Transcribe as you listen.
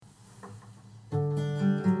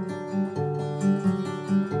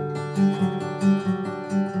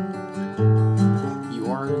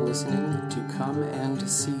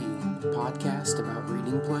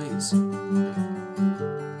defining plays.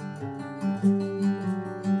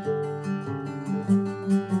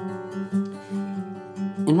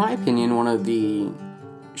 In my opinion, one of the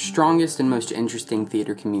strongest and most interesting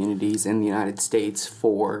theater communities in the United States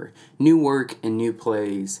for new work and new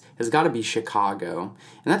plays has got to be Chicago.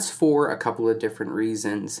 And that's for a couple of different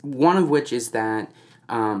reasons. One of which is that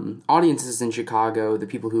audiences in Chicago, the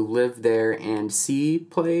people who live there and see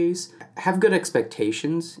plays, have good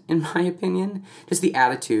expectations, in my opinion. Just the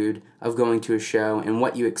attitude of going to a show and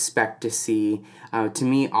what you expect to see. To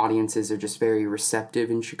me, audiences are just very receptive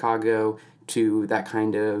in Chicago to that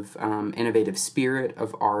kind of innovative spirit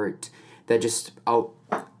of art that just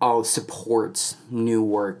all supports new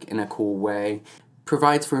work in a cool way.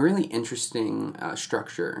 Provides for a really interesting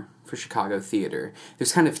structure for Chicago theater.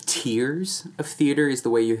 There's kind of tiers of theater is the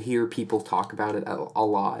way you hear people talk about it a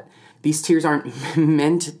lot. These tiers aren't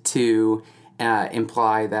meant to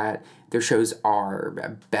imply that their shows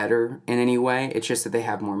are better in any way. It's just that they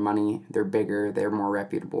have more money, they're bigger, they're more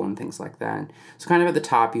reputable, and things like that. So kind of at the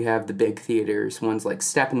top you have the big theaters, ones like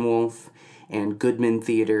Steppenwolf and Goodman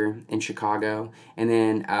Theater in Chicago. And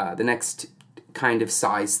then the next kind of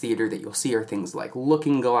size theater that you'll see are things like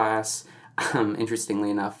Looking Glass, interestingly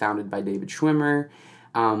enough, founded by David Schwimmer.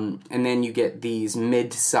 And then you get these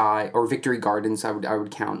mid-size, or Victory Gardens, I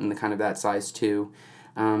would count in the kind of that size too.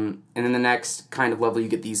 And then the next kind of level, you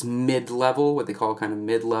get these mid-level, what they call kind of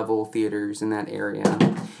mid-level theaters in that area.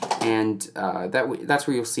 And that's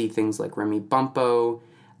where you'll see things like Remy Bumpo,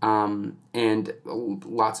 and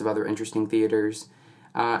lots of other interesting theaters.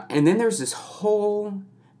 And then there's this whole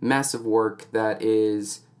mess of work that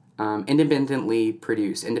is independently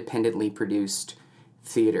produced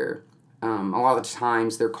theater. A lot of the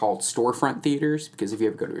times they're called storefront theaters, because if you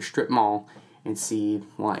ever go to a strip mall and see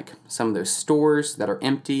like some of those stores that are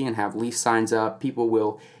empty and have lease signs up, people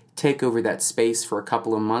will take over that space for a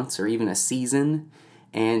couple of months or even a season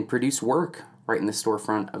and produce work right in the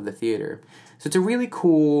storefront of the theater. So it's a really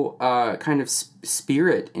cool kind of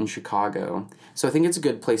spirit in Chicago. So I think it's a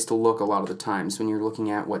good place to look a lot of the times when you're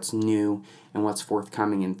looking at what's new and what's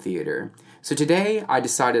forthcoming in theater. So today I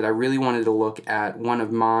decided I really wanted to look at one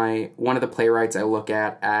of the playwrights I look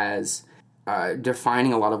at as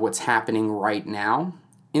defining a lot of what's happening right now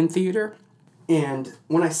in theater. And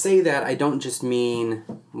when I say that, I don't just mean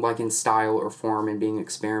like in style or form and being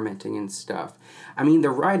experimenting and stuff. I mean the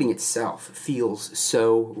writing itself feels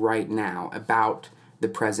so right now about the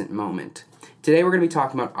present moment. Today we're going to be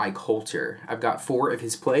talking about Ike Holter. I've got 4 of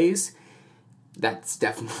his plays. That's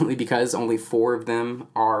definitely because only 4 of them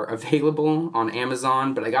are available on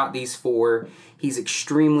Amazon, but I got these 4. He's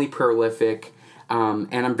extremely prolific, and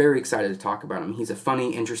I'm very excited to talk about him. He's a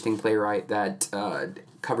funny, interesting playwright that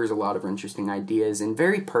covers a lot of interesting ideas in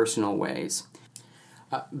very personal ways.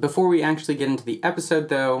 Before we actually get into the episode,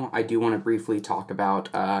 though, I do want to briefly talk about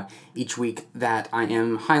each week that I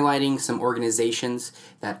am highlighting some organizations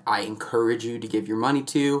that I encourage you to give your money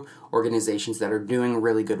to, organizations that are doing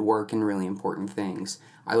really good work and really important things.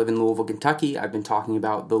 I live in Louisville, Kentucky. I've been talking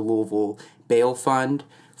about the Louisville Bail Fund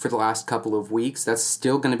for the last couple of weeks. That's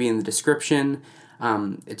still going to be in the description.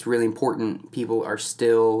 It's really important. People are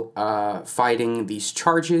still fighting these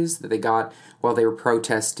charges that they got while they were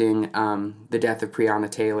protesting the death of Breonna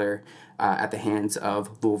Taylor at the hands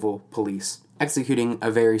of Louisville police, executing a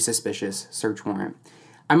very suspicious search warrant.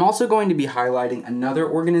 I'm also going to be highlighting another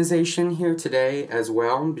organization here today as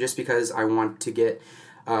well, just because I want to get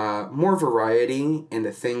more variety in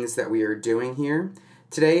the things that we are doing here.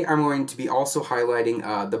 Today I'm going to be also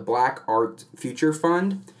highlighting the Black Art Future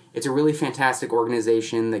Fund. It's a really fantastic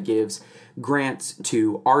organization that gives grants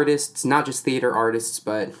to artists, not just theater artists,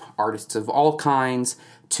 but artists of all kinds,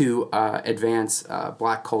 to advance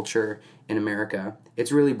Black culture in America.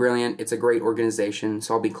 It's really brilliant. It's a great organization,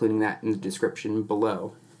 so I'll be including that in the description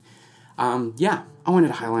below. I wanted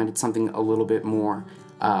to highlight something a little bit more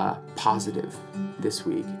positive this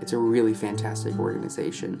week. It's a really fantastic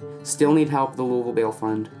organization. Still need help, the Louisville Bail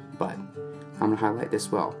Fund, but I'm going to highlight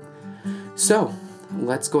this well. So,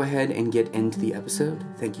 let's go ahead and get into the episode.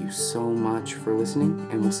 Thank you so much for listening,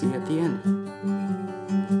 and we'll see you at the end.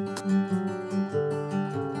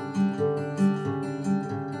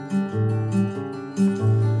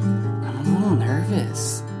 I'm a little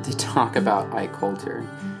nervous to talk about Ike Holter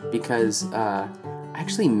because I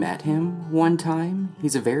actually met him one time.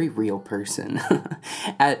 He's a very real person.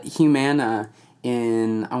 At Humana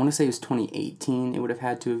in, I want to say it was 2018, it would have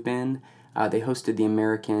had to have been. They hosted the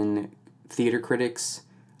American Theater Critics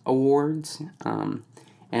Awards, and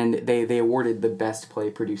they awarded the best play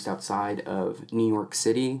produced outside of New York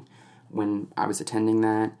City when I was attending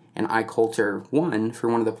that, and Ike Holter won for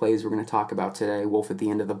one of the plays we're going to talk about today, Wolf at the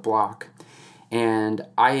End of the Block. And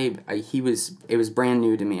it was brand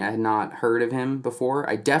new to me. I had not heard of him before.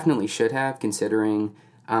 I definitely should have, considering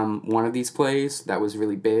one of these plays that was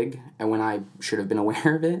really big, and when I should have been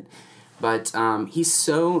aware of it. But he's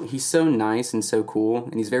so nice and so cool,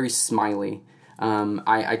 and he's very smiley.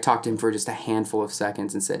 I talked to him for just a handful of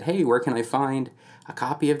seconds and said, "Hey, where can I find a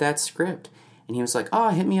copy of that script?" And he was like,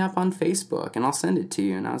 "Oh, hit me up on Facebook and I'll send it to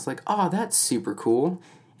you." And I was like, "Oh, that's super cool."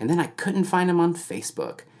 And then I couldn't find him on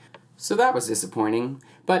Facebook. So that was disappointing,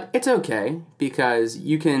 but it's okay because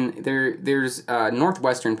you can, there's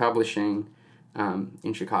Northwestern Publishing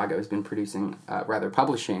in Chicago has been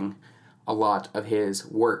publishing a lot of his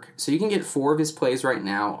work. So you can get 4 of his plays right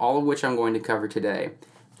now, all of which I'm going to cover today.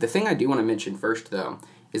 The thing I do want to mention first, though,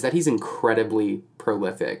 is that he's incredibly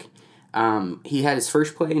prolific. He had his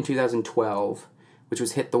first play in 2012, which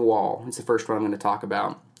was Hit the Wall. It's the first one I'm going to talk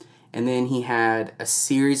about. And then he had a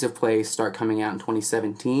series of plays start coming out in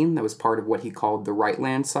 2017 that was part of what he called the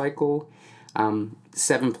Rightland cycle.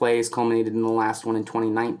 7 plays culminated in the last one in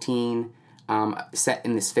 2019, set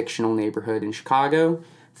in this fictional neighborhood in Chicago.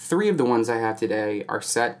 3 of the ones I have today are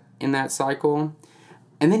set in that cycle.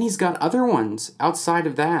 And then he's got other ones outside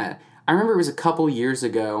of that. I remember it was a couple years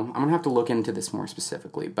ago. I'm going to have to look into this more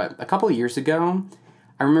specifically. But a couple years ago,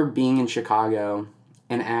 I remember being in Chicago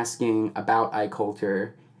and asking about Ike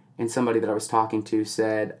Holter. And somebody that I was talking to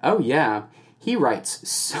said, "Oh yeah, he writes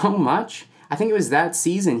so much." I think it was that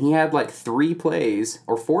season he had like 3 plays,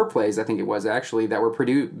 or 4 plays I think it was actually, that were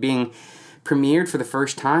being premiered for the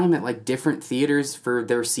first time at like different theaters for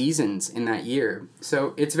their seasons in that year.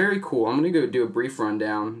 So it's very cool. I'm going to go do a brief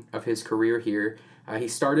rundown of his career here. He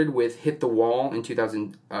started with Hit the Wall in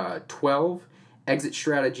 2012. Exit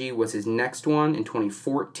Strategy was his next one in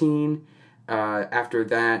 2014. After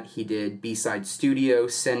that, he did B-Side Studio,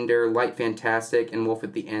 Sender, Light Fantastic, and Wolf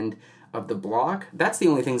at the End of the Block. That's the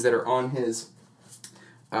only things that are on his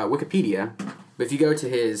Wikipedia. But if you go to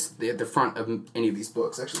the front of any of these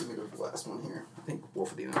books, actually, let me go to the last one here. I think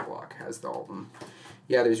Wolf at the End of the Block has all of them.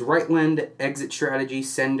 Yeah, there's Rightland, Exit Strategy,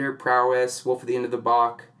 Sender, Prowess, Wolf at the End of the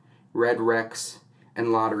Block, Red Rex,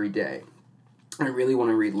 and Lottery Day. I really want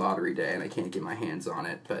to read Lottery Day, and I can't get my hands on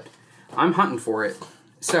it, but I'm hunting for it.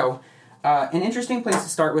 So, an interesting place to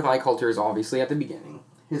start with Ike Holter is obviously at the beginning.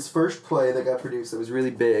 His first play that got produced that was really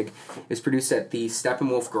big is produced at the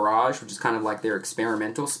Steppenwolf Garage, which is kind of like their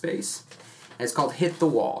experimental space. And it's called Hit the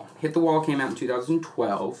Wall. Hit the Wall came out in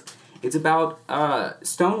 2012. It's about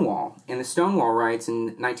Stonewall. And the Stonewall riots in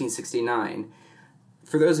 1969.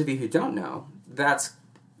 For those of you who don't know, that's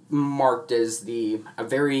marked as a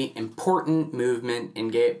very important moment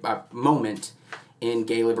in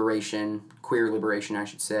gay liberation, queer liberation, I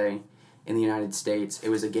should say, in the United States. It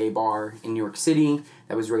was a gay bar in New York City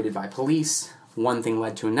that was raided by police. One thing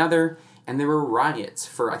led to another, and there were riots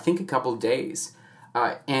for, I think, a couple days.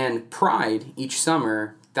 And Pride, each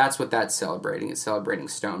summer, that's what that's celebrating. It's celebrating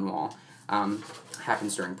Stonewall.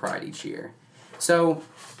 Happens during Pride each year. So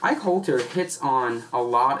Ike Holter hits on a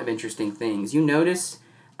lot of interesting things. You notice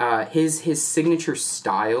his signature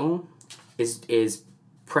style is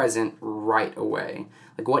present right away.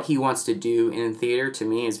 Like what he wants to do in theater, to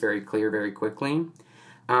me, is very clear very quickly.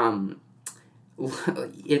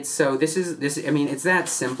 It's that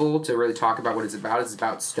simple to really talk about what it's about. It's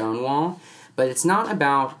about Stonewall, but it's not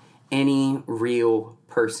about any real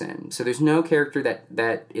person. So there's no character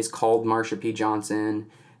that is called Marsha P. Johnson.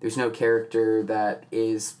 There's no character that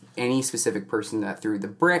is any specific person that threw the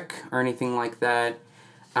brick or anything like that.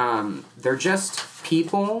 They're just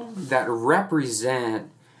people that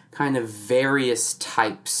represent kind of various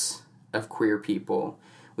types of queer people,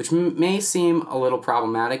 which may seem a little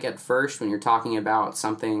problematic at first when you're talking about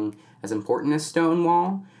something as important as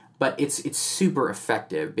Stonewall, but it's super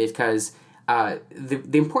effective because the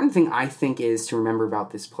important thing I think is to remember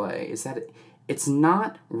about this play is that it's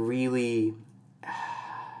not really...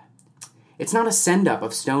 It's not a send-up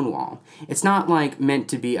of Stonewall. It's not like meant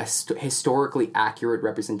to be a historically accurate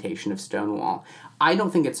representation of Stonewall. I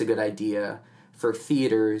don't think it's a good idea for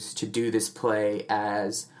theaters to do this play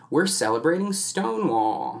as we're celebrating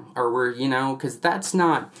Stonewall, or because that's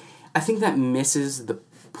not... I think that misses the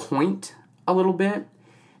point a little bit,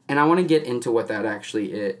 and I want to get into what that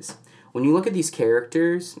actually is. When you look at these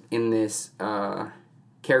characters in this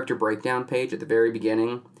character breakdown page at the very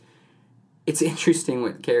beginning, it's interesting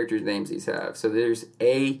what characters' names these have. So there's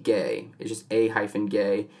A. Gay. It's just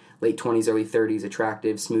A-gay. Late 20s, early 30s,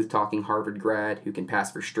 attractive, smooth-talking Harvard grad who can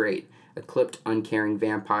pass for straight. A clipped, uncaring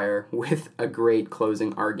vampire with a great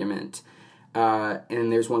closing argument.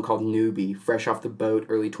 And there's one called Newbie, fresh off the boat,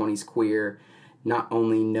 early 20s queer. not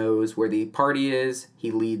only knows where the party is,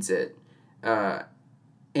 he leads it. And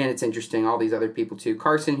it's interesting, all these other people too.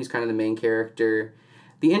 Carson, who's kind of the main character.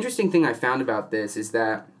 The interesting thing I found about this is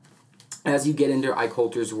that as you get into Ike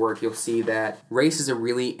Holter's work, you'll see that race is a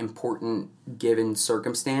really important given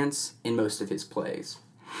circumstance in most of his plays.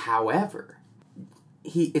 However,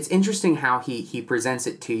 it's interesting how he presents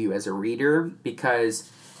it to you as a reader, because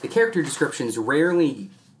the character descriptions rarely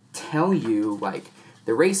tell you, like,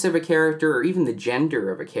 the race of a character or even the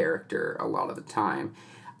gender of a character a lot of the time.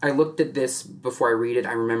 I looked at this before I read it.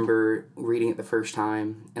 I remember reading it the first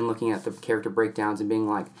time and looking at the character breakdowns and being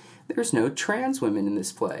like, there's no trans women in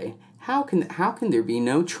this play. How can there be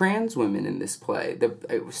no trans women in this play?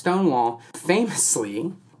 Stonewall,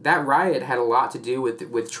 famously, that riot had a lot to do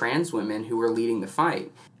with trans women who were leading the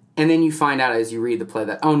fight. And then you find out as you read the play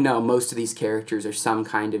that, oh no, most of these characters are some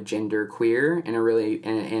kind of gender queer in a really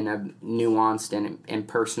in a nuanced and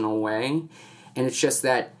personal way. And it's just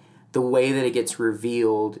that the way that it gets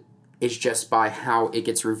revealed is just by how it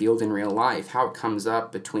gets revealed in real life. How it comes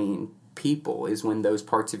up between people is when those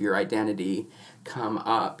parts of your identity come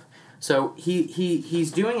up. So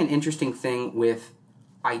he's doing an interesting thing with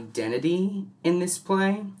identity in this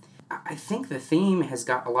play. I think the theme has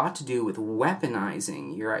got a lot to do with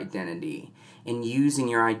weaponizing your identity and using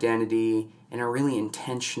your identity in a really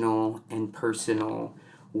intentional and personal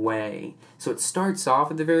way. So it starts off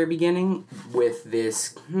at the very beginning with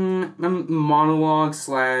this monologue /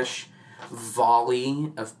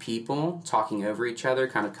 volley of people talking over each other,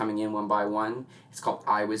 kind of coming in one by one. It's called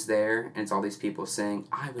I Was There, and it's all these people saying,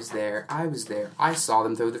 I was there, I saw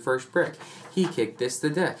them throw the first brick, he kicked this,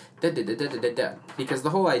 because the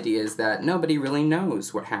whole idea is that nobody really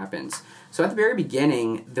knows what happens. So at the very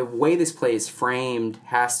beginning, the way this play is framed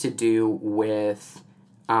has to do with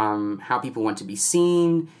how people want to be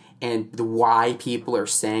seen, and why people are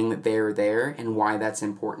saying that they're there, and why that's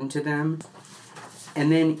important to them.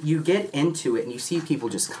 And then you get into it and you see people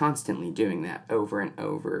just constantly doing that over and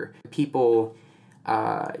over. People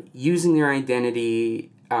using their identity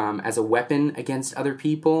as a weapon against other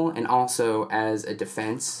people and also as a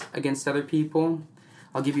defense against other people.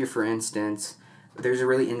 I'll give you, for instance, there's a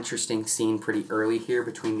really interesting scene pretty early here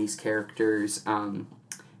between these characters,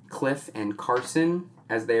 Cliff and Carson,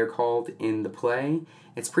 as they are called in the play.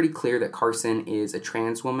 It's pretty clear that Carson is a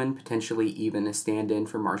trans woman, potentially even a stand-in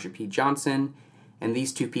for Marsha P. Johnson. And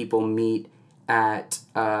these two people meet at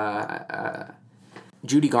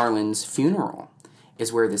Judy Garland's funeral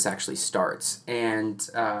is where this actually starts. And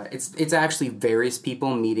it's actually various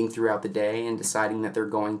people meeting throughout the day and deciding that they're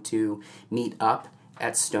going to meet up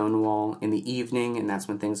at Stonewall in the evening, and that's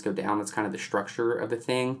when things go down. That's kind of the structure of the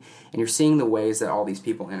thing. And you're seeing the ways that all these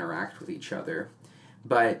people interact with each other.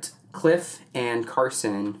 But Cliff and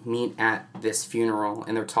Carson meet at this funeral,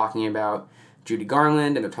 and they're talking about Judy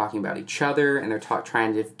Garland, and they're talking about each other, and they're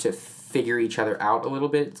trying to figure each other out a little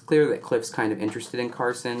bit. It's clear that Cliff's kind of interested in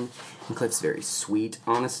Carson, and Cliff's very sweet,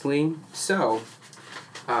 honestly. So,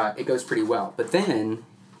 it goes pretty well. But then,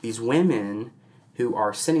 these women who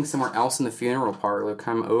are sitting somewhere else in the funeral parlor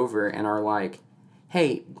come over and are like,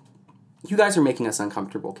 hey, you guys are making us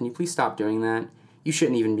uncomfortable. Can you please stop doing that? You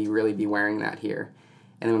shouldn't even really be wearing that here.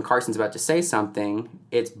 And then when Carson's about to say something,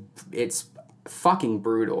 it's fucking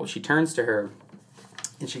brutal. She turns to her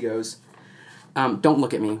and she goes, don't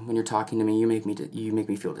look at me when you're talking to me. You make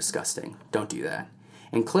me feel disgusting. Don't do that.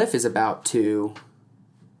 And Cliff is about to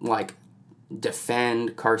like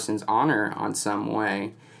defend Carson's honor on some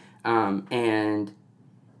way. And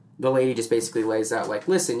the lady just basically lays out like,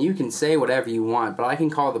 listen, you can say whatever you want, but I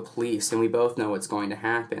can call the police and we both know what's going to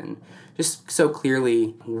happen. Just so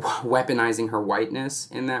clearly weaponizing her whiteness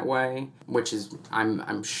in that way, which is,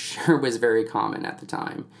 I'm sure was very common at the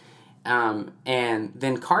time. And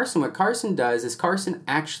then Carson, what Carson does is Carson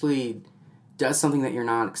actually does something that you're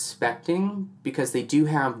not expecting, because they do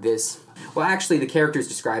have this, well, actually the character is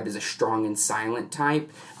described as a strong and silent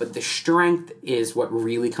type, but the strength is what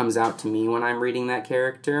really comes out to me when I'm reading that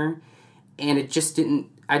character. And I just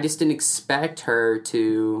didn't expect her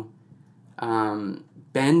to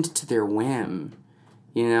bend to their whim,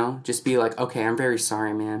 you know? Just be like, okay, I'm very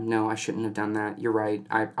sorry, man. No, I shouldn't have done that. You're right.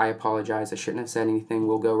 I apologize. I shouldn't have said anything.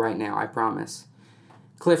 We'll go right now. I promise.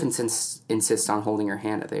 Cliff insists on holding her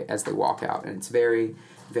hand as they walk out, and it's very,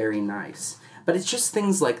 very nice. But it's just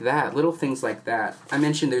things like that, little things like that. I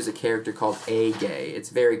mentioned there's a character called A-Gay. It's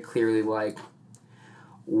very clearly like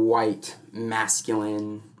white,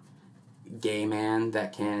 masculine, gay man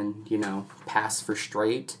that can, pass for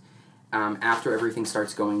straight. After everything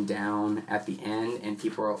starts going down at the end and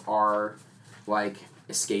people are like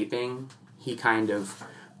escaping, he kind of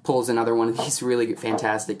pulls another one of these really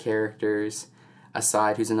fantastic characters.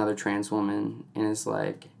 aside, who's another trans woman, and is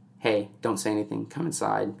like, hey, don't say anything, come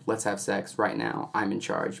inside, let's have sex right now, I'm in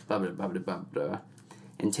charge, blah, blah, blah, blah, blah, blah.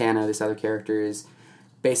 And Tana, this other character, is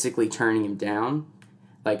basically turning him down.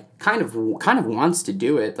 Like, kind of wants to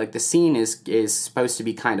do it. Like, the scene is supposed to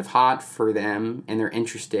be kind of hot for them, and they're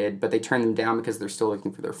interested, but they turn them down because they're still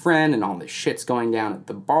looking for their friend, and all this shit's going down at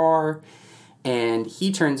the bar. And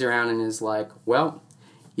he turns around and is like, well,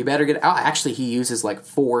 you better get out. Actually, he uses like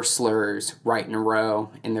 4 slurs right in a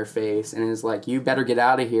row in their face, and is like, you better get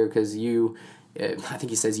out of here because I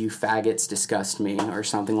think he says, you faggots disgust me, or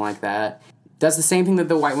something like that. Does the same thing that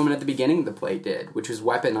the white woman at the beginning of the play did, which was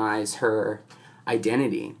weaponize her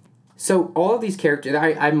identity. So all of these characters,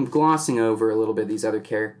 I'm glossing over a little bit these other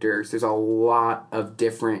characters. There's a lot of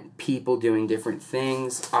different people doing different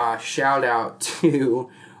things. Shout out to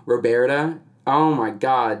Roberta. Oh my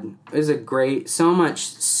God, it was a great, so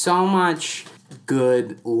much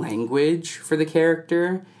good language for the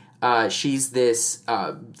character. She's this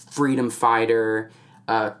freedom fighter,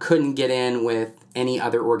 couldn't get in with any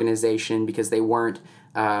other organization because they weren't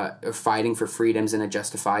fighting for freedoms in a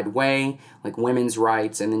justified way, like women's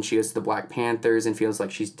rights, and then she goes to the Black Panthers and feels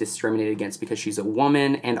like she's discriminated against because she's a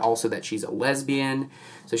woman, and also that she's a lesbian.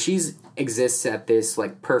 So she's exists at this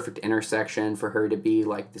like perfect intersection for her to be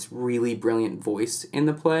like this really brilliant voice in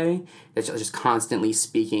the play that's just constantly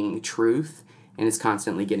speaking truth and is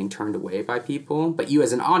constantly getting turned away by people. But you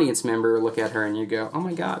as an audience member look at her and you go, oh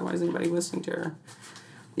my God, why is anybody listening to her?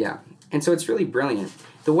 Yeah. And so it's really brilliant.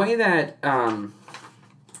 The way that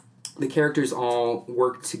the characters all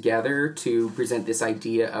work together to present this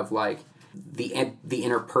idea of like the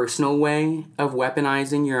interpersonal way of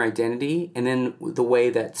weaponizing your identity, and then the way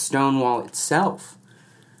that Stonewall itself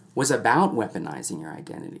was about weaponizing your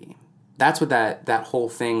identity. That's what that whole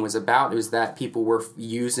thing was about. It was that people were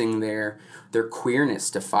using their queerness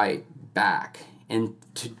to fight back and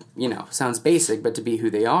to, sounds basic, but to be who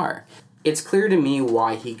they are. It's clear to me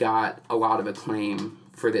why he got a lot of acclaim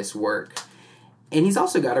for this work. And he's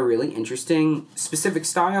also got a really interesting specific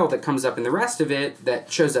style that comes up in the rest of it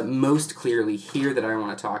that shows up most clearly here that I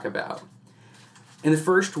want to talk about. In the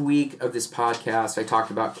first week of this podcast, I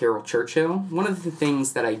talked about Carol Churchill. One of the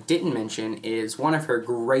things that I didn't mention is one of her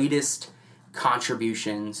greatest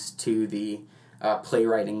contributions to the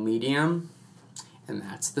playwriting medium, and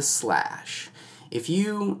that's the slash. If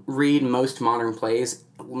you read most modern plays,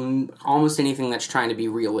 almost anything that's trying to be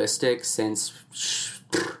realistic since...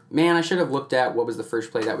 Man, I should have looked at what was the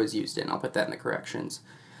first play that was used in. I'll put that in the corrections.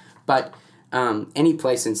 But any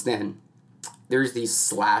play since then, there's these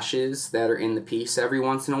slashes that are in the piece every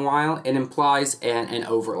once in a while. It implies an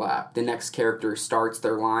overlap. The next character starts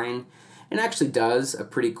their line and actually does a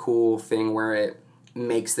pretty cool thing where it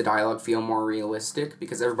makes the dialogue feel more realistic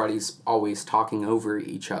because everybody's always talking over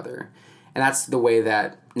each other. And that's the way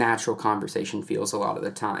that natural conversation feels a lot of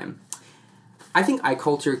the time. I think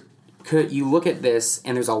iCulture you look at this,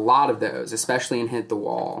 and there's a lot of those, especially in Hit the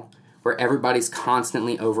Wall, where everybody's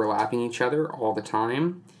constantly overlapping each other all the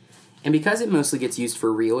time. And because it mostly gets used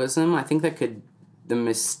for realism, I think the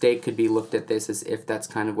mistake could be looked at this as if that's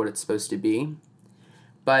kind of what it's supposed to be.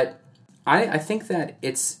 But I think that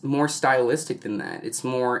it's more stylistic than that. It's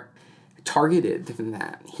more targeted than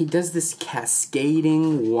that. He does this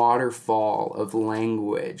cascading waterfall of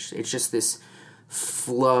language. It's just this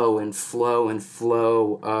flow and flow and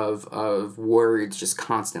flow of words just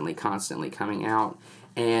constantly coming out.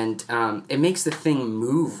 And it makes the thing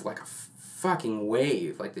move like a fucking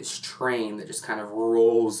wave, like this train that just kind of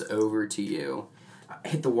rolls over to you.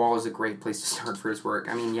 Hit the Wall is a great place to start for his work.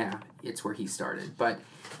 I mean, yeah, it's where he started. But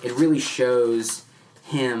it really shows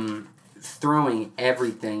him throwing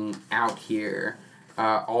everything out here.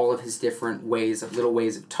 All of his different little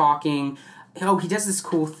ways of talking. He does this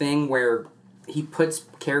cool thing where he puts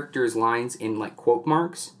characters' lines in, like, quote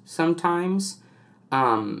marks sometimes.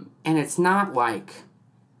 And it's not like...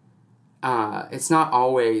 it's not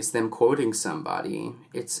always them quoting somebody.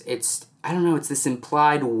 It's I don't know, it's this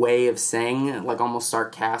implied way of saying it, like almost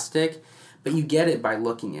sarcastic, but you get it by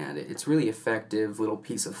looking at it. It's really effective little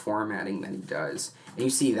piece of formatting that he does. And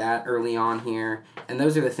you see that early on here. And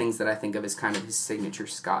those are the things that I think of as kind of his signature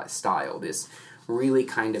style, this really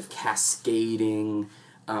kind of cascading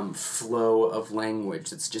flow of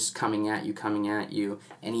language that's just coming at you,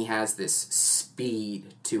 and he has this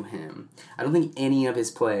speed to him. I don't think any of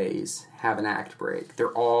his plays have an act break.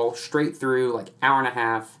 They're all straight through, like hour and a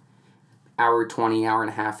half, hour 20, hour and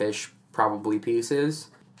a half-ish probably pieces.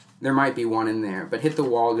 There might be one in there, but Hit the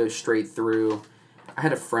Wall goes straight through. I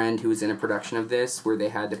had a friend who was in a production of this where they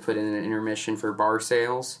had to put in an intermission for bar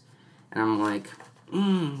sales, and I'm like,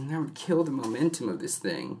 that would kill the momentum of this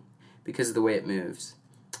thing. because of the way it moves.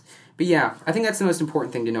 But yeah, I think that's the most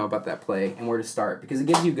important thing to know about that play and where to start, because it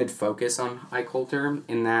gives you good focus on Ike Coulter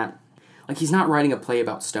in that, like, he's not writing a play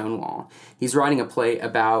about Stonewall. He's writing a play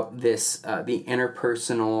about this, the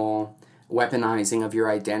interpersonal weaponizing of your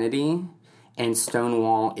identity, and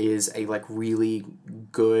Stonewall is a, like, really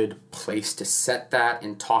good place to set that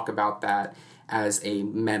and talk about that as a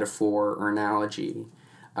metaphor or analogy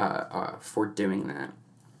for doing that.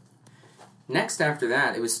 Next after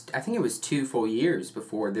that, I think it was 2 full years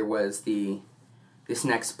before there was this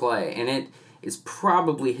next play, and it is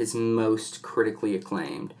probably his most critically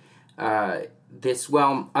acclaimed. Other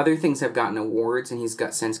things have gotten awards, and he's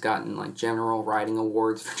since gotten, like, general writing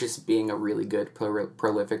awards for just being a really good,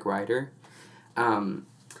 prolific writer. But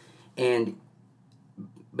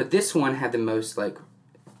this one had the most, like,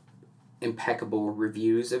 impeccable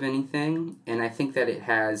reviews of anything, and I think that it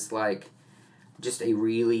has, like, just a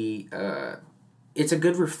really, it's a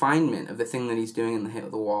good refinement of the thing that he's doing in The Hit of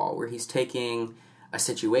the Wall, where he's taking a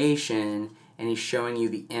situation and he's showing you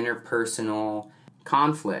the interpersonal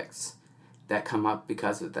conflicts that come up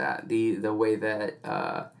because of that. The way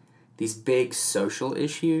that these big social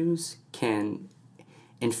issues can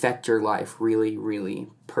infect your life really, really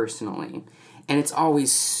personally. And it's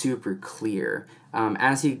always super clear.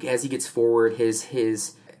 As he gets forward,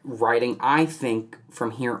 his writing, I think,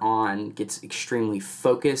 from here on, gets extremely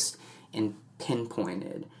focused and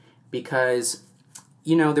pinpointed. Because,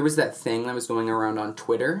 there was that thing that was going around on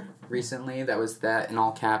Twitter recently, that was that, in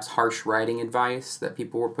all caps, harsh writing advice that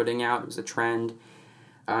people were putting out. It was a trend.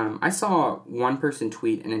 I saw one person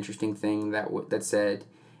tweet an interesting thing that said,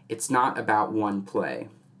 it's not about one play.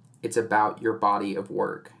 It's about your body of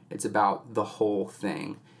work. It's about the whole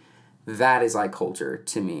thing. That is Ike Coulter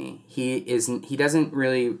to me. He doesn't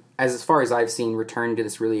really, as far as I've seen, return to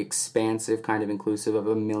this really expansive, kind of inclusive of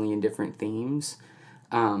a million different themes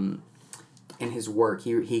in his work.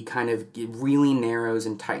 He kind of really narrows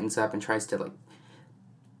and tightens up and tries to, like,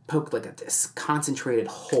 poke, like, this concentrated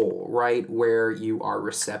hole, right, where you are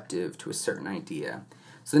receptive to a certain idea.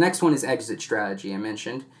 So the next one is Exit Strategy, I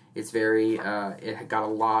mentioned. It's it got a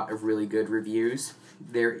lot of really good reviews.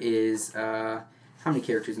 There is, how many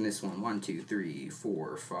characters in this one? 1, 2, 3,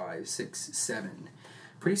 4, 5, 6, 7.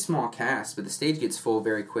 Pretty small cast, but the stage gets full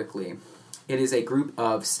very quickly. It is a group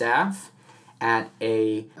of staff at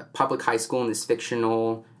a public high school in this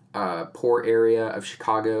fictional, poor area of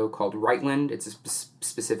Chicago called Rightland. It's a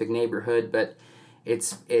specific neighborhood, but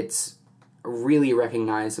it's really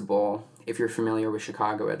recognizable if you're familiar with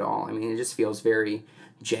Chicago at all. I mean, it just feels very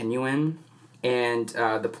genuine. And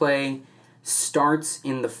the play starts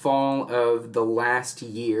in the fall of the last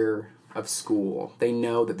year of school. They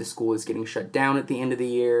know that the school is getting shut down at the end of the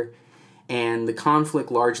year, and the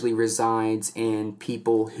conflict largely resides in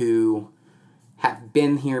people who have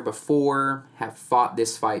been here before, have fought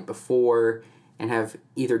this fight before, and have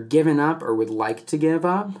either given up or would like to give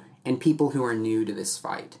up, and people who are new to this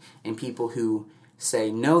fight, and people who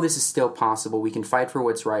say, no, this is still possible, we can fight for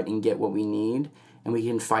what's right and get what we need, and we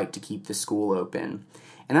can fight to keep the school open.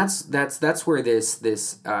 And that's where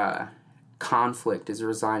this conflict is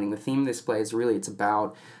residing. The theme of this play is really, it's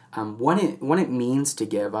about what it means to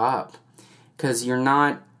give up. Because you're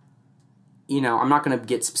not, I'm not going to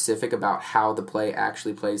get specific about how the play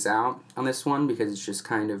actually plays out on this one, because it's just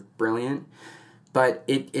kind of brilliant. But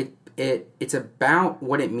it's about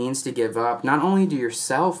what it means to give up, not only to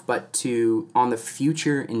yourself, but on the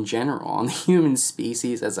future in general, on the human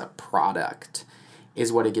species as a product, is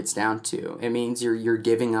what it gets down to. It means you're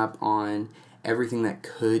giving up on everything that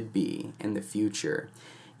could be in the future.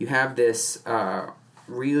 You have this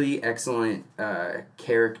really excellent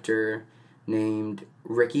character named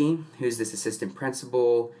Ricky, who's this assistant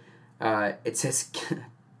principal. It says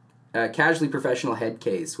casually professional head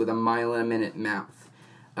case with a mile-a-minute mouth.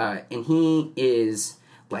 And he is,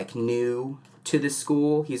 like, new to the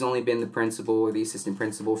school. He's only been the principal or the assistant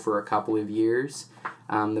principal for a couple of years.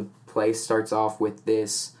 The play starts off with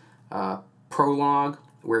this prologue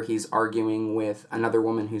where he's arguing with another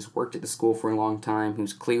woman who's worked at the school for a long time,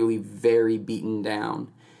 who's clearly very beaten down.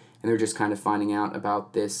 And they're just kind of finding out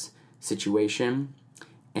about this situation.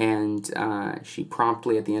 And she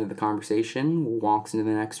promptly, at the end of the conversation, walks into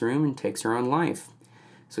the next room and takes her own life.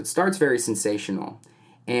 So it starts very sensational.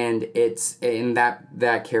 And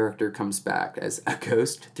that character comes back as a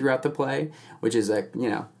ghost throughout the play, which is a,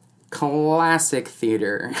 classic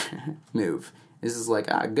theater move. This is like,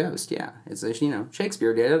 ghost, yeah. It's,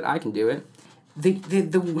 Shakespeare did it, I can do it.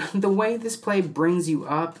 the way this play brings you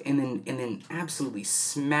up and then absolutely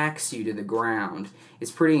smacks you to the ground is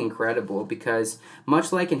pretty incredible, because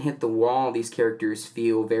much like in Hit the Wall, these characters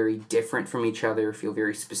feel very different from each other, feel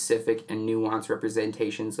very specific and nuanced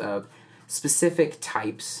representations of specific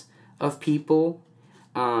types of people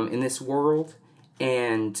in this world,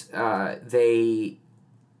 and they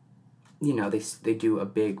do a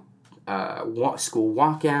big school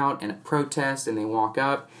walkout and a protest, and they walk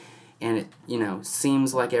up, and it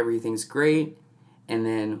seems like everything's great, and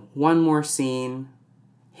then one more scene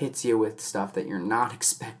hits you with stuff that you're not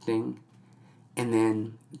expecting, and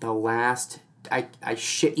then the last, I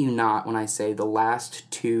shit you not when I say the last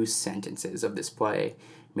 2 sentences of this play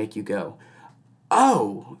make you go,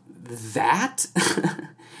 oh, that?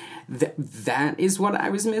 that is what I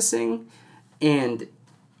was missing?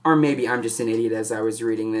 Or maybe I'm just an idiot as I was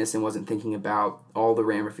reading this and wasn't thinking about all the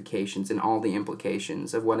ramifications and all the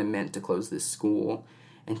implications of what it meant to close this school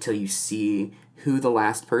until you see who the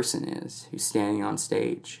last person is who's standing on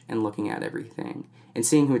stage and looking at everything and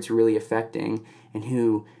seeing who it's really affecting and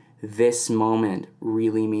who this moment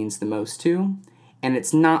really means the most to. And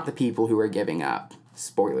it's not the people who are giving up.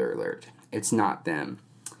 Spoiler alert. It's not them.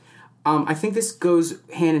 I think this goes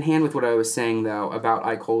hand in hand with what I was saying, though, about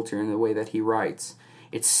Ike Holter and the way that he writes.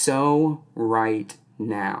 It's so right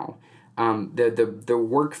now. The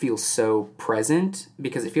work feels so present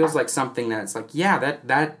because it feels like something that's like, yeah,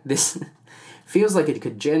 this feels like it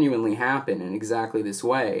could genuinely happen in exactly this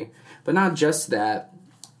way. But not just that.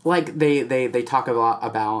 Like they talk a lot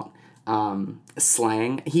about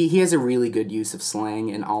slang. He has a really good use of slang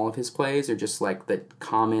in all of his plays, or just like the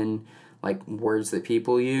common like words that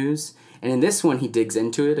people use. And in this one, he digs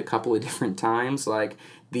into it a couple of different times. Like,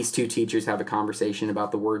 these 2 teachers have a conversation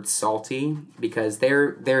about the word salty, because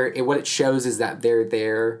what it shows is that they're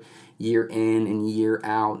there year in and year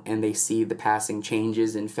out, and they see the passing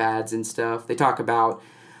changes and fads and stuff. They talk about,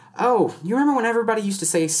 oh, you remember when everybody used to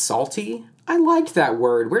say salty? I liked that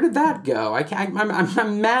word. Where did that go?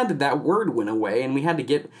 I'm mad that word went away, and we had to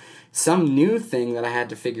get some new thing that I had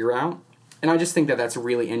to figure out. And I just think that that's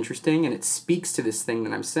really interesting, and it speaks to this thing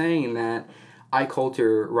that I'm saying, that Ike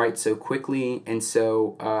Holter writes so quickly and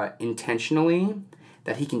so intentionally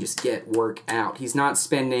that he can just get work out. He's not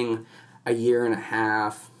spending a year and a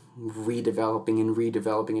half redeveloping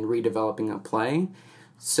a play,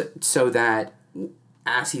 so that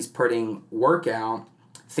as he's putting work out,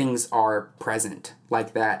 things are present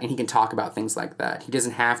like that, and he can talk about things like that. He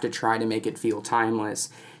doesn't have to try to make it feel timeless.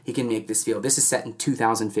 He can make this feel, this is set in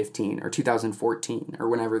 2015 or 2014 or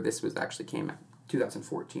whenever this was actually came out.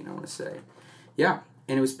 2014, I want to say. Yeah,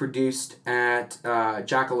 and it was produced at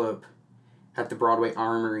Jackalope at the Broadway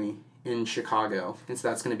Armory in Chicago. And so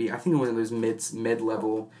that's going to be, I think, one of those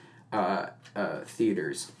mid-level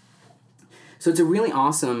theaters. So it's a really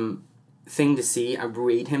awesome thing to see. I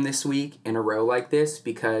read him this week in a row like this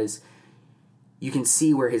because you can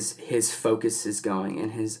see where his focus is going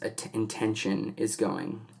and his intention is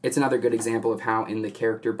going. It's another good example of how in the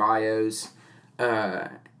character bios...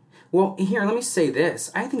 well, here, let me say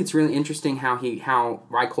this. I think it's really interesting how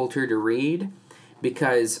Ike Holter to read,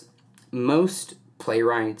 because most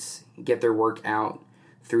playwrights get their work out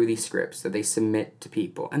through these scripts that they submit to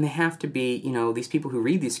people. And they have to be, these people who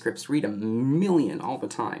read these scripts read a million all the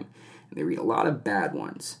time. And they read a lot of bad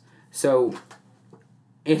ones. So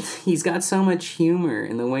he's got so much humor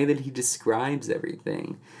in the way that he describes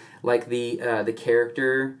everything. Like the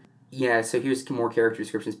character, so here's more character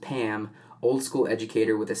descriptions. Pam, old school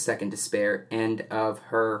educator with a second to spare, end of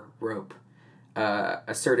her rope.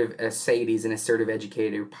 A Sadie's an assertive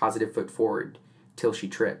educator, positive foot forward till she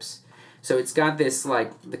trips. So it's got this,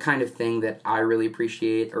 like, the kind of thing that I really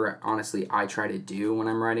appreciate, or honestly I try to do when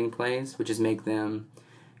I'm writing plays, which is make them,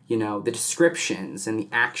 the descriptions and the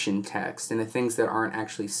action text and the things that aren't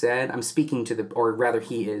actually said. I'm speaking to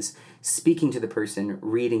he is speaking to the person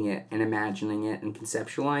reading it and imagining it and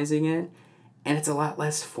conceptualizing it. And it's a lot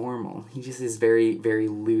less formal. He just is very, very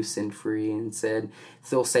loose and free, and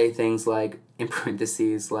they'll say things like, in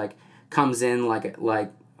parentheses, like, comes in like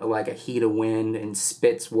a heat of wind and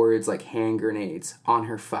spits words like hand grenades on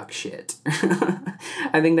her fuck shit.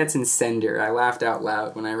 I think that's in Sender. I laughed out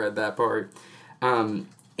loud when I read that part.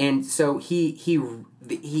 And so he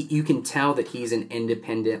you can tell that he's an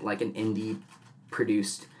independent, like an indie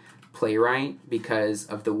produced playwright, because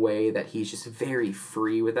of the way that he's just very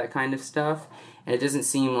free with that kind of stuff, and it doesn't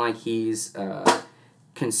seem like he's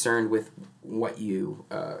concerned with what you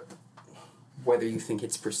whether you think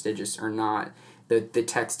it's prestigious or not. The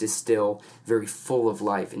text is still very full of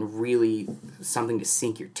life and really something to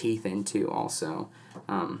sink your teeth into. Also,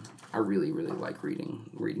 I really, really like reading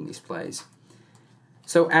these plays.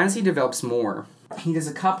 So as he develops more, he does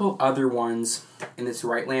a couple other ones in this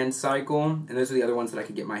Rightland cycle, and those are the other ones that I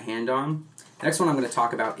could get my hand on. The next one I'm going to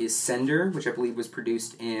talk about is Sender, which I believe was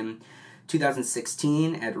produced in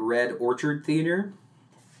 2016 at Red Orchard Theater.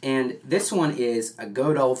 And this one is a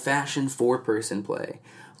good old-fashioned 4-person play.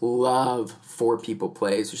 Love 4-people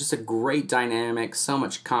plays. There's just a great dynamic, so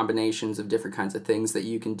much combinations of different kinds of things that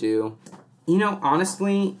you can do. You know,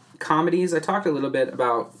 honestly, comedies, I talked a little bit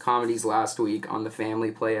about comedies last week on the Family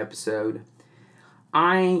Play episode.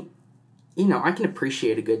 I can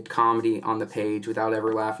appreciate a good comedy on the page without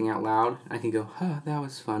ever laughing out loud. I can go, that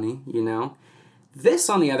was funny, you know. This,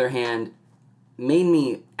 on the other hand, made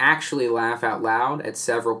me actually laugh out loud at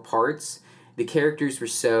several parts. The characters were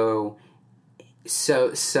so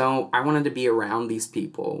I wanted to be around these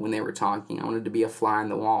people when they were talking. I wanted to be a fly on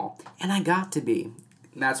the wall. And I got to be.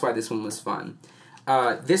 That's why this one was fun.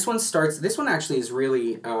 This one actually is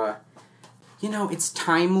really, it's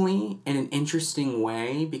timely in an interesting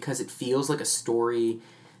way because it feels like a story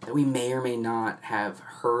that we may or may not have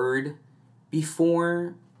heard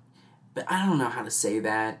before. But I don't know how to say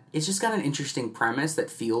that. It's just got an interesting premise that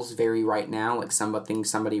feels very right now, like something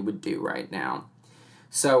somebody would do right now.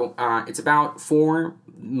 So it's about 4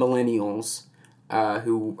 millennials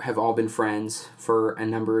who have all been friends for a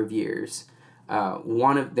number of years.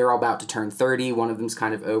 They're all about to turn 30. One of them's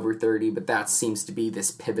kind of over 30, but that seems to be this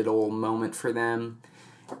pivotal moment for them.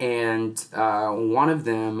 And one of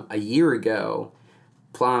them, a year ago,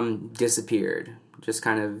 plumb disappeared, just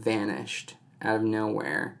kind of vanished out of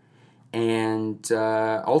nowhere. And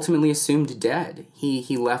ultimately assumed dead.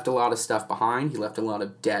 He left a lot of stuff behind. He left a lot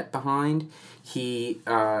of debt behind. He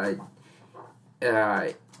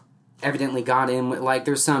evidently got in with,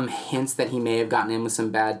 there's some hints that he may have gotten in with some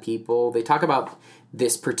bad people. They talk about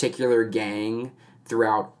this particular gang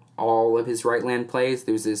throughout all of his Rightland plays.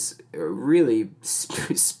 There's this really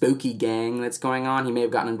spooky gang that's going on. He may have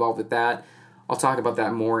gotten involved with that. I'll talk about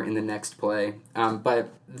that more in the next play. But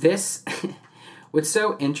this... What's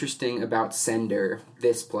so interesting about Sender,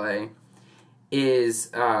 this play, is,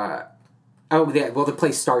 the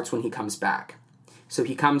play starts when he comes back. So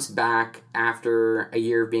he comes back after a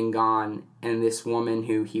year of being gone, and this woman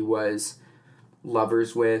who he was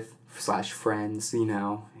lovers with, / friends, in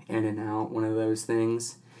and out, one of those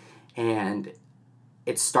things. And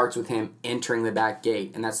it starts with him entering the back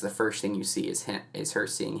gate, and that's the first thing you see is her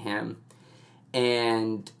seeing him.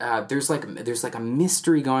 And there's a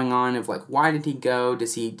mystery going on of why did he go?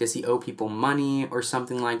 Does he owe people money or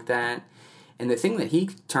something like that? And the thing that he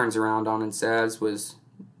turns around on and says was,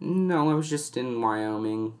 no, I was just in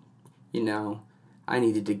Wyoming. I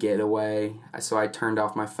needed to get away, so I turned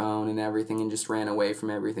off my phone and everything and just ran away from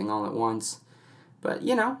everything all at once. But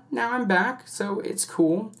now I'm back, so it's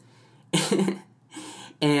cool.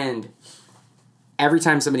 And every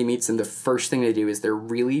time somebody meets them, the first thing they do is they're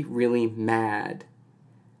really, really mad.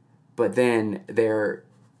 But then they're,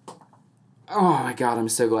 oh my god, I'm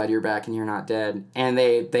so glad you're back and you're not dead. And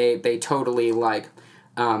they totally,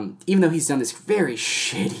 even though he's done this very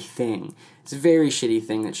shitty thing, it's a very shitty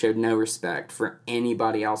thing that showed no respect for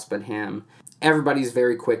anybody else but him, everybody's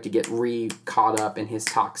very quick to get caught up in his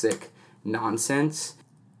toxic nonsense.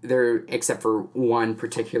 Except for one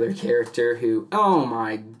particular character who, oh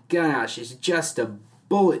my gosh, is just a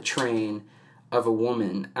bullet train of a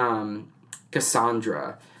woman.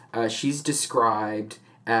 Cassandra. She's described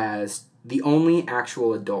as the only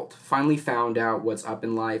actual adult. Finally found out what's up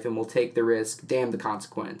in life and will take the risk, damn the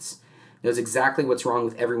consequence. Knows exactly what's wrong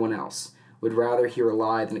with everyone else. Would rather hear a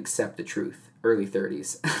lie than accept the truth. Early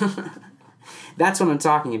 30s. That's what I'm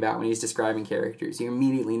talking about when he's describing characters. You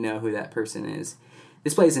immediately know who that person is.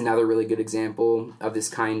 This play is another really good example of this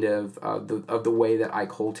kind of the way that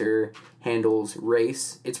Ike Holter handles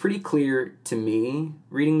race. It's pretty clear to me,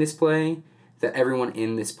 reading this play, that everyone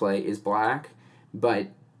in this play is black, but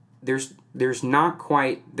there's not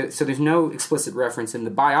quite... So there's no explicit reference in the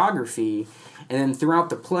biography, and then throughout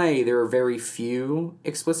the play, there are very few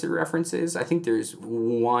explicit references. I think there's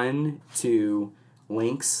one to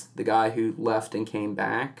Lynx, the guy who left and came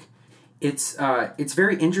back. It's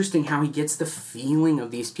very interesting how he gets the feeling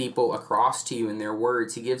of these people across to you in their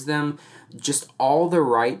words. He gives them just all the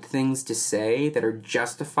right things to say that are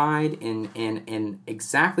justified in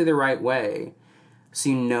exactly the right way.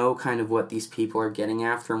 So you know kind of what these people are getting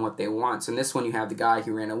after and what they want. So in this one you have the guy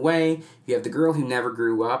who ran away, you have the girl who never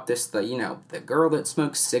grew up, the girl that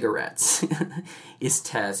smokes cigarettes is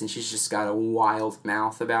Tess, and she's just got a wild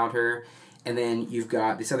mouth about her. And then you've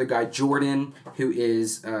got this other guy, Jordan, who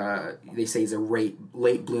is, they say he's a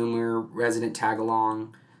late bloomer, resident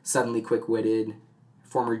tag-along, suddenly quick-witted,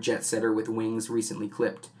 former jet setter with wings recently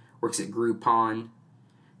clipped, works at Groupon.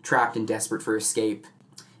 trapped and desperate for escape.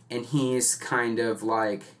 And he's kind of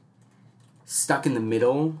like stuck in the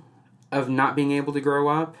middle of not being able to grow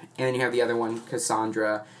up. And then you have the other one,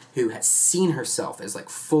 Cassandra, who has seen herself as like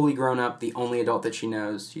fully grown up, the only adult that she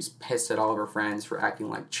knows. She's pissed at all of her friends for acting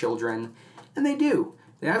like children. And they do.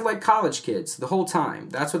 They act like college kids the whole time.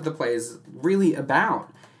 That's what the play is really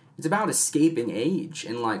about. It's about escaping age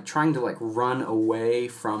and like trying to like run away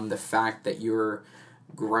from the fact that you're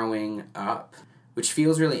growing up, which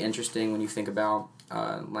feels really interesting when you think about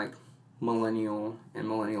like millennial and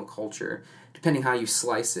millennial culture. Depending how you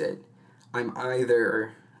slice it, I'm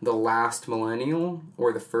either the last millennial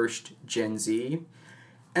or the first Gen Z,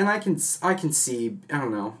 and I can see, I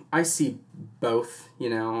don't know, I see both. You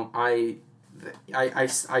know, I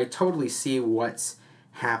totally see what's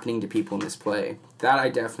happening to people in this play. That I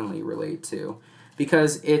definitely relate to,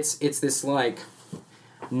 because it's this like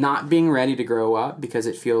not being ready to grow up because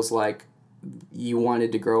it feels like you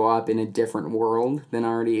wanted to grow up in a different world than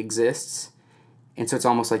already exists, and so it's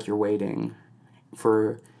almost like you're waiting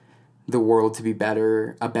for the world to be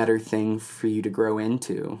better, a better thing for you to grow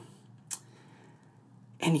into.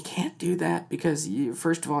 And you can't do that because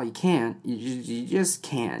first of all, you can't. You just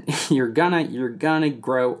can't. You're gonna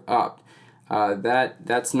grow up.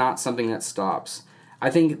 That's not something that stops. I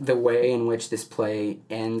think the way in which this play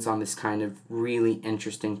ends on this kind of really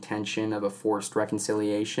interesting tension of a forced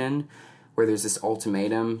reconciliation, where there's this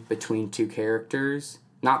ultimatum between two characters,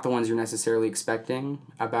 not the ones you're necessarily expecting,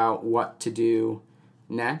 about what to do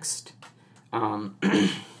next. And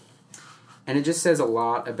it just says a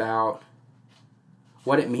lot about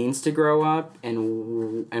what it means to grow up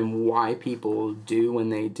and why people do when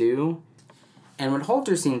they do. And what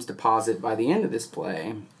Halter seems to posit by the end of this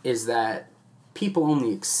play is that people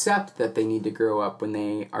only accept that they need to grow up when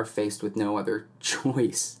they are faced with no other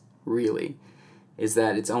choice, really. Is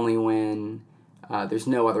that it's only when there's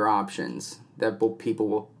no other options that people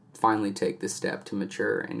will finally take this step to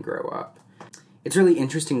mature and grow up. It's really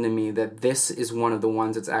interesting to me that this is one of the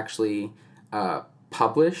ones that's actually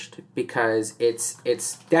published, because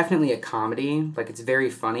it's definitely a comedy. Like, it's very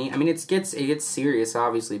funny. I mean, it gets serious,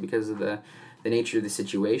 obviously, because of the nature of the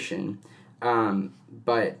situation.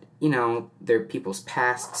 But, you know, people's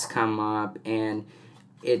pasts come up, and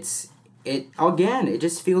it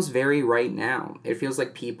just feels very right now. It feels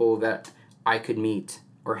like people that I could meet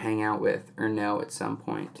or hang out with or know at some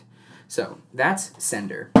point. So, that's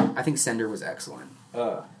Sender. I think Sender was excellent.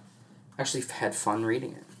 Actually had fun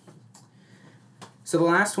reading it. So the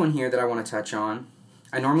last one here that I want to touch on,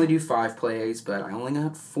 I normally do 5 plays, but I only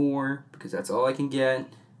got 4 because that's all I can get,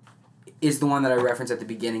 is the one that I referenced at the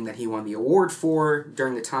beginning that he won the award for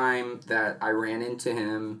during the time that I ran into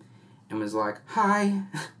him and was like, "Hi,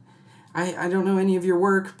 I don't know any of your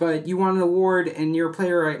work, but you won an award and you're a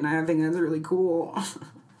playwright, and I think that's really cool."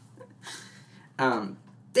 Damn,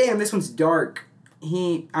 this one's dark.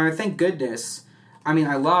 Thank goodness. I mean,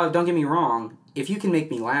 don't get me wrong, if you can make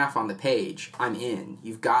me laugh on the page, I'm in.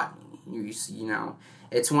 You've got me. You know,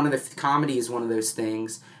 it's comedy is one of those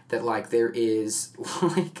things that, like, there is,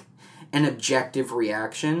 like, an objective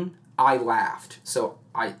reaction. I laughed, so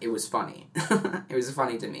it was funny. It was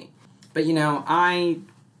funny to me. But, you know, I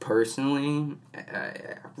personally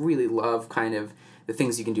really love kind of the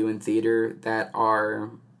things you can do in theater that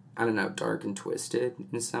are, I don't know, dark and twisted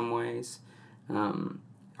in some ways.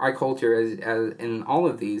 Our culture, as in all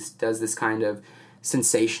of these, does this kind of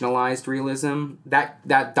sensationalized realism.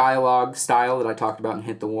 That dialogue style that I talked about in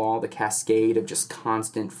Hit the Wall, the cascade of just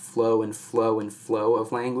constant flow and flow and flow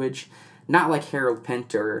of language. Not like Harold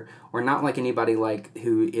Pinter, or not like anybody like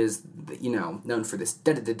who is, you know, known for this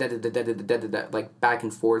like back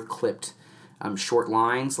and forth clipped short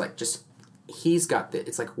lines. Like, just, he's got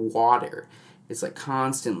it's like water. It's like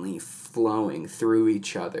constantly flowing through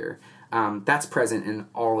each other. That's present in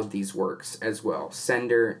all of these works as well.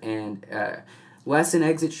 Sender, and less in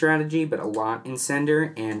Exit Strategy, but a lot in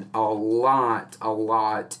Sender, and a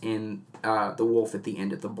lot in The Wolf at the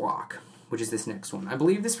End of the Block, which is this next one. I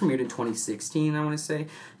believe this premiered in 2016, I want to say.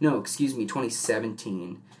 No, excuse me,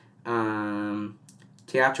 2017.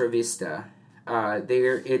 Teatro Vista.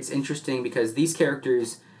 It's interesting because these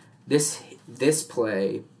characters, this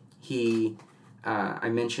play, I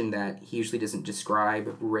mentioned that he usually doesn't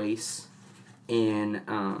describe race in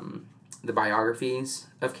the biographies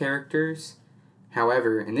of characters.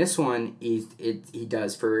 However, in this one, he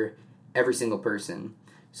does for every single person.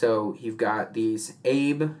 So you've got these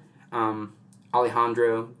Abe.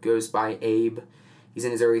 Alejandro goes by Abe. He's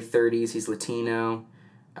in his early 30s. He's Latino.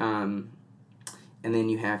 And then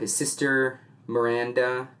you have his sister,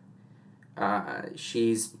 Miranda.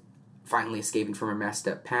 She's finally escaping from her messed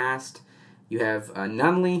up past. You have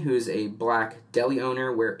Nunley, who's a black deli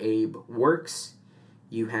owner where Abe works.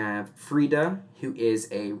 You have Frida, who is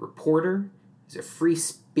a reporter. He's a free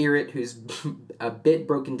spirit who's a bit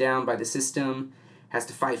broken down by the system, has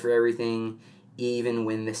to fight for everything, even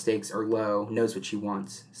when the stakes are low, knows what she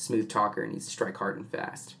wants, smooth talker, needs to strike hard and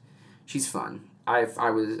fast. She's fun. I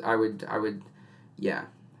would, yeah.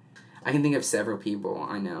 I can think of several people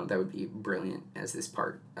I know that would be brilliant as this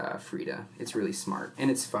part, Frida. It's really smart,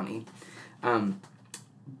 and it's funny.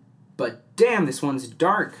 But damn, this one's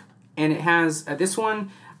dark. And it has, this one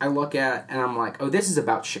I look at and I'm like, oh, this is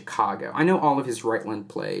about Chicago. I know all of his Rightland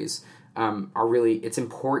plays are really, it's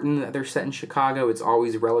important that they're set in Chicago. It's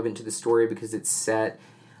always relevant to the story because it's set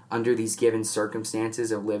under these given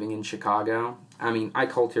circumstances of living in Chicago. I mean, Ike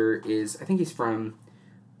Coulter is, I think he's from,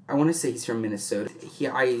 I want to say he's from Minnesota.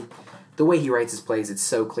 The way he writes his plays, it's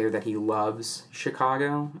so clear that he loves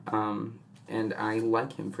Chicago, and I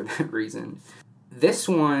like him for that reason. This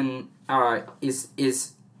one has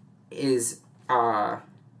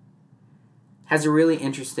a really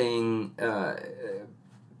interesting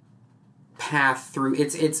path through.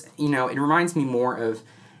 It's it reminds me more of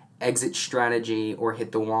Exit Strategy or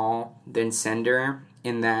Hit the Wall than Sender,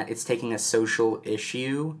 in that it's taking a social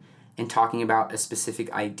issue and talking about a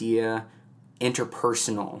specific idea,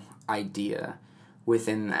 interpersonal idea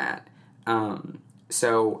within that.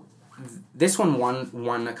 So this one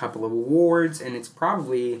won a couple of awards, and it's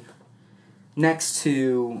probably next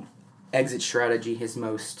to Exit Strategy his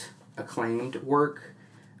most acclaimed work,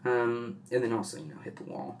 and then also Hit the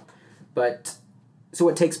Wall. But so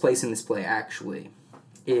what takes place in this play actually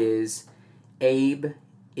is Abe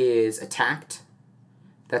is attacked.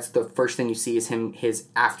 That's the first thing you see is his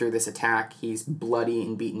after this attack. He's bloody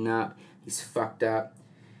and beaten up. He's fucked up.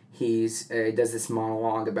 He's does this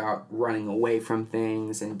monologue about running away from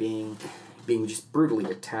things and being just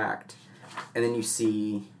brutally attacked. And then you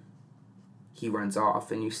see he runs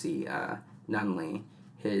off, and you see Nunley,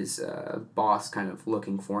 his boss, kind of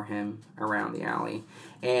looking for him around the alley.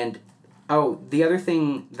 And the other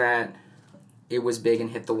thing that it was big in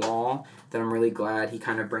Hit the Wall that I'm really glad he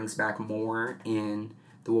kind of brings back more in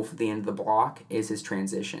The Wolf at the End of the Block is his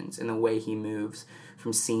transitions and the way he moves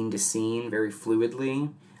from scene to scene very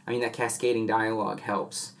fluidly. I mean, that cascading dialogue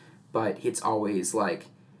helps, but it's always like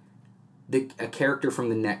a character from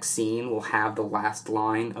the next scene will have the last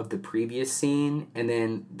line of the previous scene, and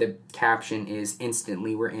then the caption is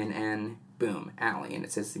instantly we're in an, boom, alley, and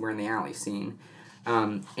it says we're in the alley scene.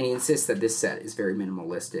 And he insists that this set is very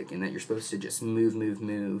minimalistic and that you're supposed to just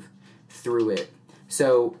move through it.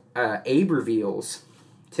 So Abe reveals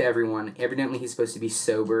to everyone, evidently he's supposed to be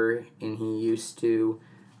sober, and he used to,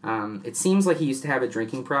 it seems like he used to have a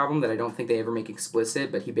drinking problem that I don't think they ever make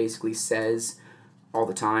explicit, but he basically says all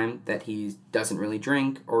the time that he doesn't really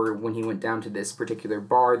drink, or when he went down to this particular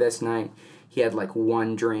bar this night, he had like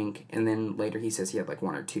one drink, and then later he says he had like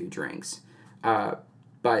one or two drinks.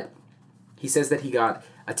 But he says that he got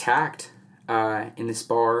attacked in this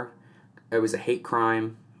bar. It was a hate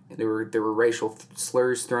crime. There were racial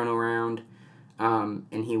slurs thrown around,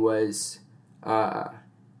 and he was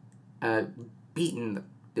beaten.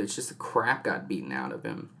 It's just the crap got beaten out of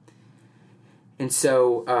him. And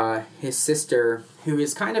so his sister, who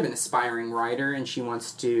is kind of an aspiring writer, and she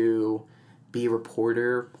wants to be a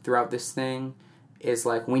reporter throughout this thing, is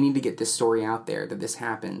like, we need to get this story out there, that this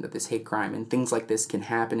happened, that this hate crime, and things like this can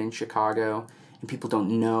happen in Chicago, and people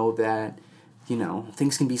don't know that,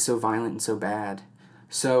 things can be so violent and so bad.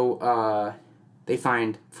 So they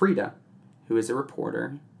find Frida, who is a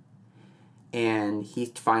reporter, and he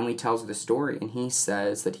finally tells the story, and he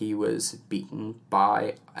says that he was beaten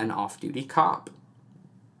by an off-duty cop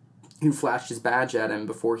who flashed his badge at him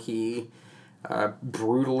before he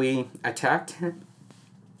brutally attacked him.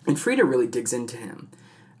 And Frida really digs into him,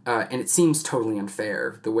 and it seems totally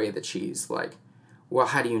unfair, the way that she's like, well,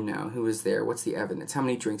 how do you know? Who was there? What's the evidence? How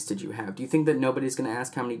many drinks did you have? Do you think that nobody's going to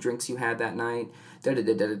ask how many drinks you had that night?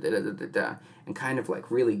 Da-da-da-da-da-da-da-da. And kind of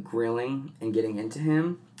like really grilling and getting into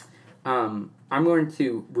him. I'm going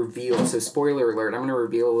to reveal, so spoiler alert, I'm going to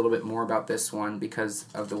reveal a little bit more about this one because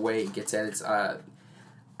of the way it gets at its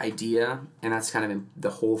idea, and that's kind of, the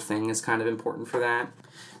whole thing is kind of important for that.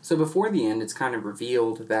 So before the end, it's kind of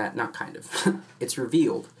revealed that, not kind of, it's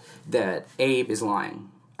revealed that Abe is lying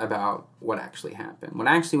about what actually happened. What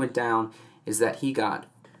actually went down is that he got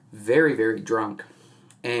very, very drunk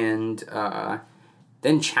and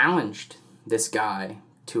then challenged this guy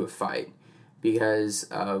to a fight because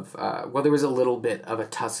of, there was a little bit of a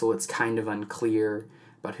tussle. It's kind of unclear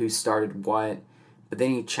about who started what. But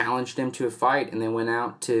then he challenged him to a fight, and they went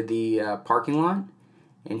out to the parking lot,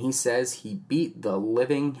 and he says he beat the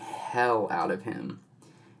living hell out of him,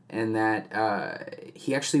 and that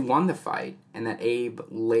he actually won the fight, and that Abe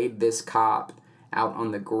laid this cop out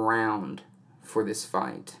on the ground for this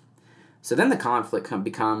fight. So then the conflict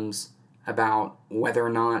becomes about whether or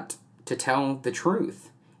not to tell the truth.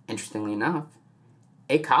 Interestingly enough,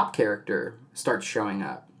 a cop character starts showing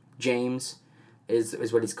up. James is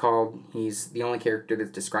what he's called. He's the only character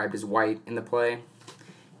that's described as white in the play.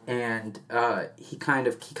 And he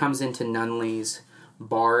comes into Nunley's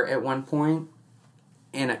bar at one point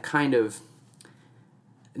in a kind of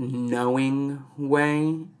knowing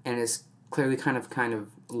way, and is clearly kind of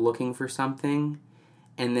looking for something.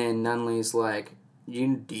 And then Nunley's like,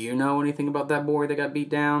 do you know anything about that boy that got beat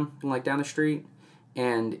down, like, down the street?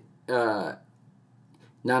 And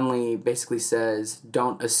Nunley basically says,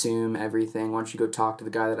 don't assume everything. Why don't you go talk to the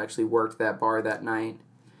guy that actually worked that bar that night?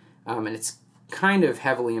 And it's kind of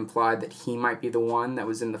heavily implied that he might be the one that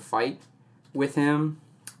was in the fight with him.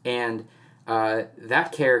 And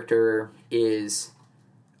that character is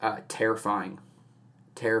terrifying.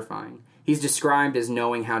 Terrifying. He's described as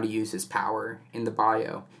knowing how to use his power in the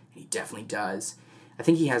bio. He definitely does. I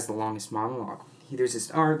think he has the longest monologue. There's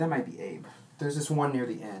this... Or that might be Abe. There's this one near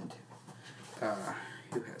the end.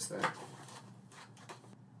 Who has that?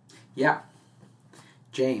 Yeah.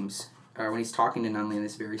 James. When he's talking to Nunley in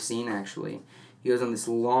this very scene, actually, he goes on this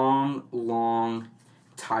long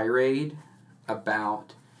tirade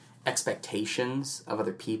about expectations of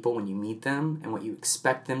other people when you meet them, and what you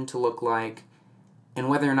expect them to look like, and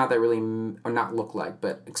whether or not they really... Or not look like,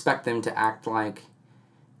 but expect them to act like,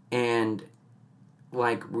 and,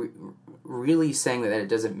 like, really saying that it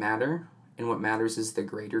doesn't matter, and what matters is the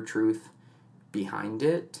greater truth behind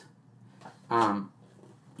it. And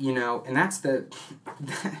that's the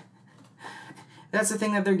that's the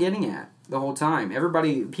thing that they're getting at the whole time.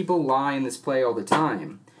 People lie in this play all the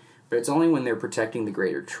time, but it's only when they're protecting the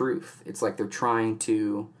greater truth. It's like they're trying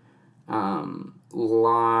to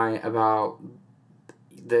lie about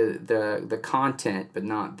the content, but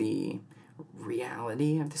not the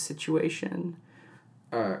reality of the situation,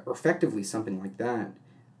 or effectively something like that.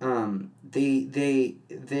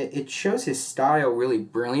 It shows his style really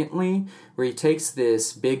brilliantly, where he takes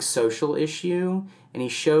this big social issue and he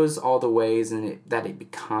shows all the ways that it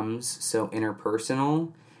becomes so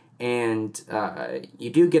interpersonal, and you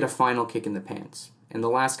do get a final kick in the pants in the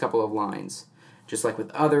last couple of lines. Just like with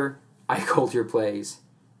other Ike Colter plays,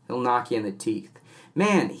 he'll knock you in the teeth.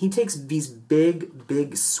 Man, he takes these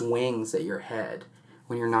big swings at your head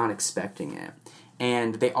when you're not expecting it.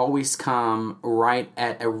 And they always come right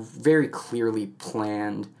at a very clearly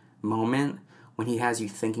planned moment when he has you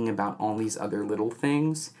thinking about all these other little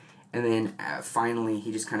things. And then finally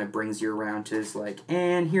he just kind of brings you around to his like,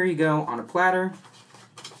 and here you go on a platter.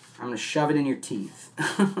 I'm going to shove it in your teeth.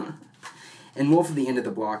 And Wolf at the End of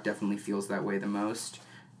the Block definitely feels that way the most.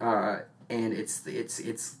 And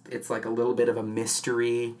it's like a little bit of a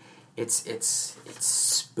mystery. It's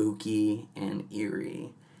spooky and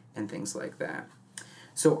eerie and things like that.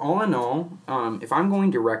 So all in all, if I'm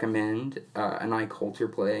going to recommend an Ike Colter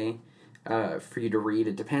play for you to read,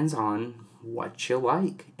 it depends on what you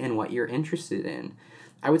like and what you're interested in.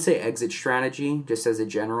 I would say Exit Strategy, just as a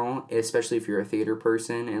general, especially if you're a theater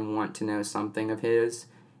person and want to know something of his,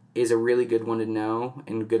 is a really good one to know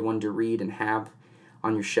and a good one to read and have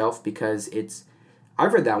on your shelf, because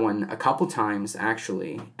I've read that one a couple times,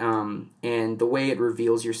 actually, and the way it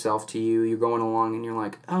reveals yourself to you, you're going along and you're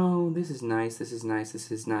like, oh, this is nice, this is nice,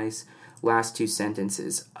 this is nice. Last two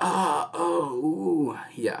sentences,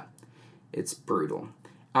 yeah, it's brutal.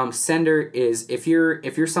 Sender is, if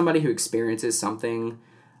you're somebody who experiences something,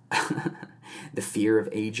 the fear of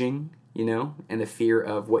aging, and the fear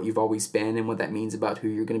of what you've always been and what that means about who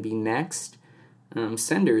you're going to be next,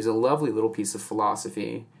 Sender is a lovely little piece of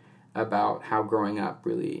philosophy about how growing up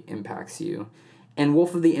really impacts you. And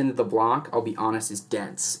Wolf of the End of the Block, I'll be honest, is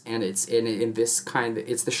dense, and it's in this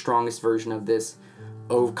it's the strongest version of this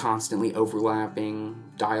constantly overlapping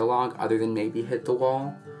dialogue, other than maybe Hit the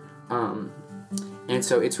Wall. And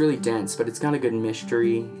so it's really dense, but it's got a good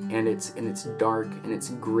mystery, and it's dark, and it's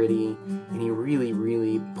gritty, and he really,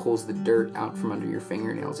 really pulls the dirt out from under your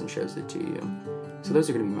fingernails and shows it to you. So those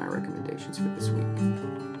are going to be my recommendations for this week.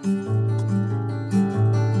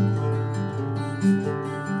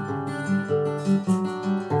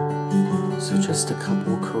 So just a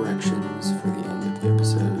couple corrections for the end of the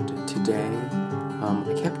episode. Today,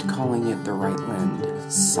 I kept calling it the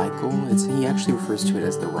Rightland Cycle. He actually refers to it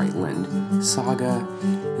as the Rightland Saga,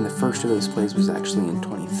 and the first of those plays was actually in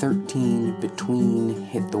 2013, between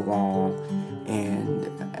Hit the Wall and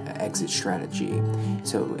Exit exit strategy.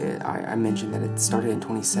 So I mentioned that it started in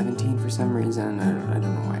 2017 for some reason. I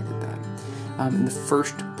don't know why I did that. In the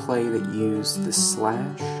first play that used the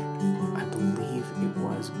slash, I believe it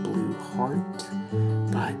was Blue Heart,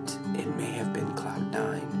 but it may have been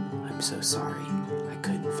Cloud9. I'm so sorry. I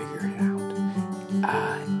couldn't figure it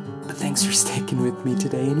out. But thanks for sticking with me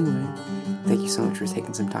today anyway. Thank you so much for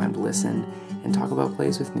taking some time to listen and talk about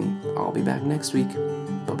plays with me. I'll be back next week.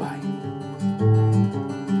 Bye-bye.